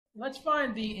Let's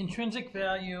find the intrinsic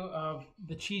value of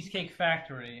the Cheesecake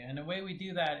Factory. And the way we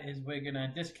do that is we're going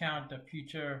to discount the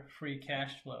future free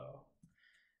cash flow.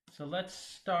 So let's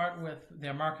start with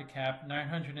their market cap,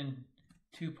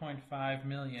 902.5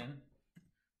 million.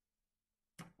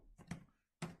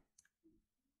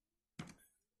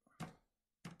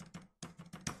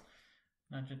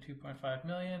 $902.5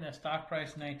 million. Their stock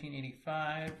price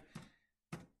 1985.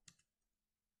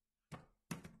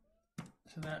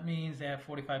 So that means they have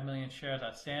 45 million shares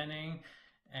outstanding.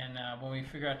 And when we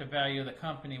figure out the value of the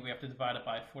company, we have to divide it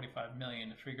by 45 million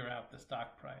to figure out the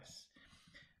stock price.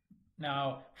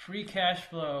 Now, free cash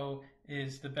flow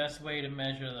is the best way to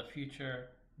measure the future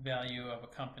value of a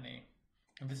company.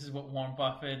 And this is what Warren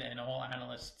Buffett and all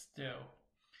analysts do,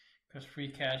 because free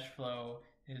cash flow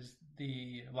is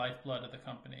the lifeblood of the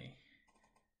company.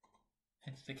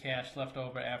 It's the cash left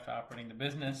over after operating the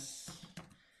business,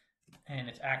 and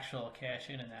it's actual cash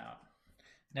in and out.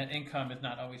 Net income is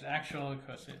not always actual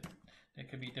because there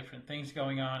could be different things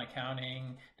going on,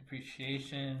 accounting,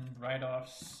 depreciation,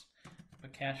 write-offs,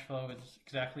 but cash flow is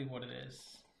exactly what it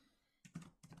is.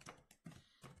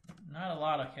 Not a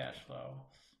lot of cash flow,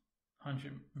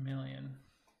 100 million,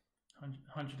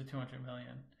 100 to 200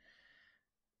 million.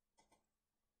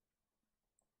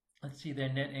 Let's see their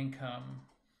net income.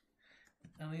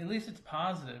 At least it's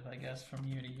positive, I guess, from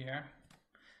year to year.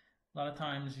 A lot of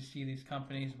times you see these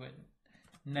companies with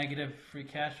negative free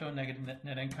cash flow, negative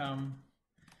net income,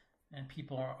 and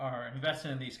people are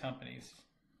investing in these companies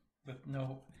with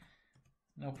no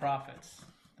profits.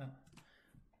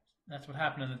 That's what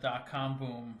happened in the dot-com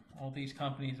boom. All these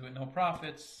companies with no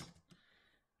profits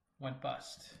went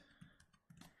bust.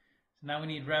 So now we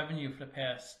need revenue for the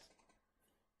past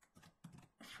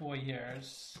 4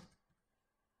 years.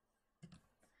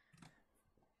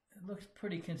 It looks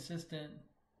pretty consistent.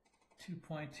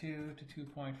 2.2 to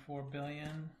 2.4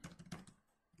 billion.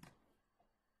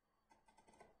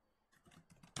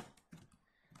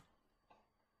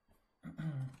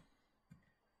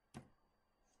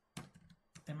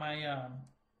 And my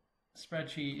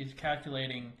spreadsheet is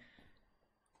calculating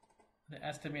the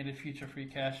estimated future free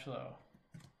cash flow,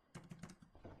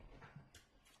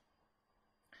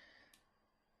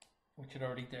 which it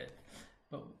already did.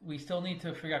 But we still need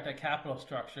to figure out that capital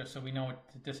structure so we know what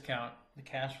to discount the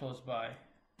cash flows by.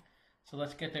 So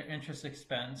let's get their interest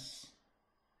expense,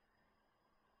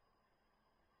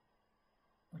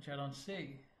 which I don't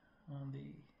see on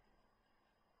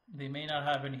they may not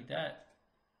have any debt.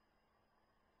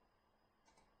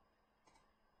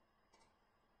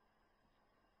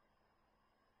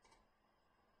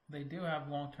 They do have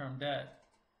long-term debt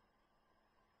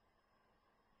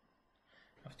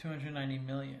of 290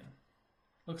 million.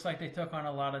 Looks like they took on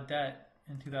a lot of debt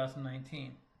in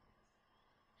 2019.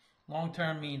 Long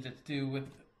term means it's due with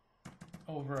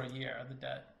over a year of the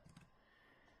debt.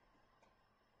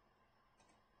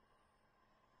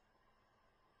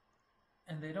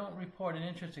 And they don't report an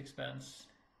interest expense.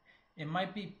 It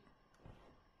might be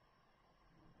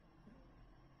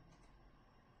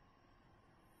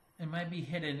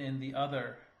hidden in the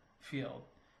other field,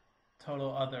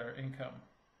 total other income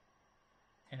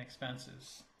and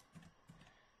expenses.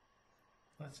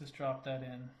 Let's just drop that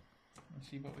in and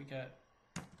see what we get.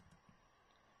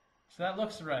 So that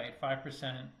looks right,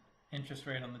 5% interest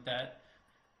rate on the debt.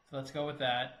 So let's go with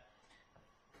that.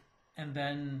 And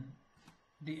then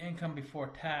the income before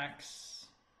tax,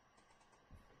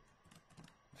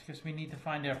 because we need to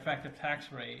find their effective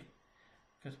tax rate,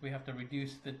 because we have to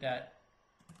reduce the debt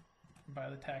by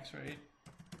the tax rate.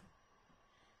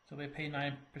 So they pay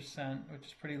 9%, which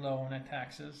is pretty low on their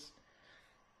taxes.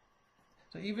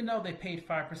 So even though they paid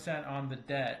 5% on the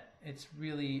debt, it's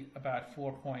really about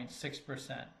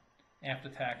 4.6% after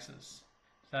taxes.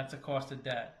 So that's the cost of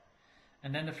debt.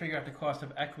 And then to figure out the cost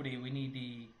of equity, we need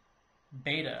the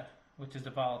beta, which is the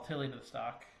volatility of the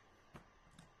stock.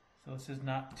 So this is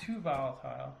not too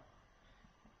volatile,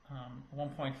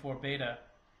 1.4 beta.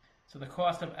 So the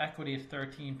cost of equity is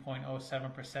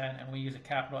 13.07%, and we use a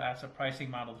capital asset pricing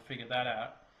model to figure that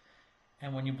out.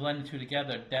 And when you blend the two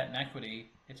together, debt and equity,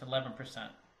 it's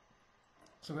 11%.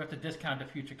 So we have to discount the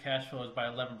future cash flows by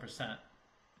 11%.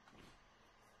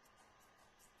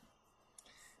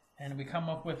 And we come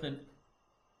up with a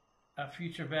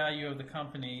future value of the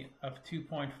company of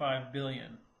 2.5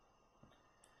 billion.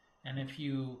 And if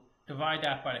you divide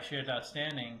that by the shares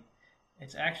outstanding,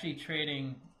 it's actually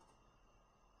trading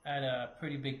at a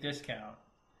pretty big discount.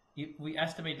 We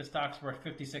estimate the stock's worth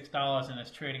 $56 and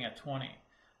it's trading at 20.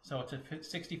 So it's a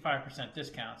 65%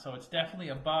 discount. So it's definitely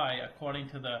a buy according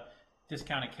to the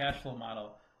discounted cash flow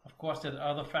model. Of course, there's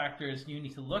other factors you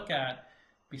need to look at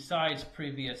besides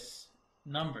previous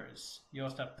numbers. You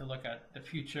also have to look at the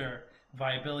future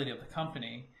viability of the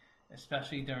company,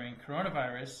 especially during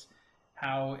coronavirus.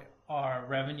 How are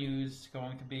revenues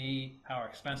going to be? How are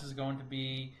expenses going to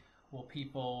be? Will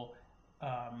people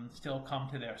still come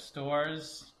to their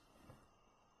stores?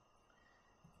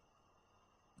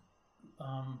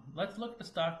 Let's look at the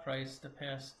stock price the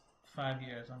past 5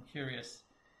 years. I'm curious.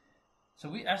 So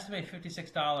we estimate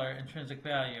 $56 intrinsic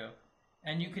value,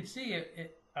 and you could see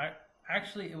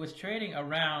actually it was trading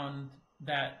around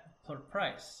that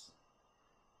price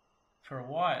for a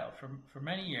while, for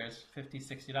many years, $50,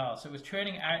 $60. So it was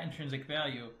trading at intrinsic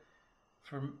value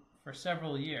for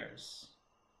several years.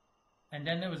 And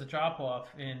then there was a drop-off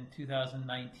in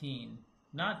 2019.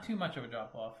 Not too much of a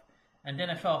drop-off. And then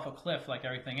it fell off a cliff like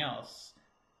everything else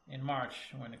in March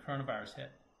when the coronavirus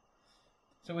hit.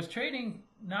 So it was trading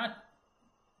not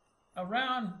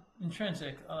around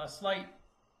intrinsic, a slight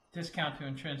discount to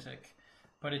intrinsic,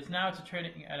 but it's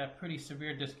trading at a pretty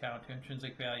severe discount to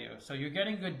intrinsic value. So you're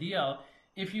getting a good deal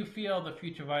if you feel the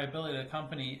future viability of the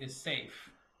company is safe.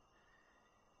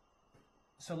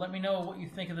 So let me know what you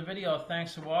think of the video.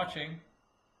 Thanks for watching.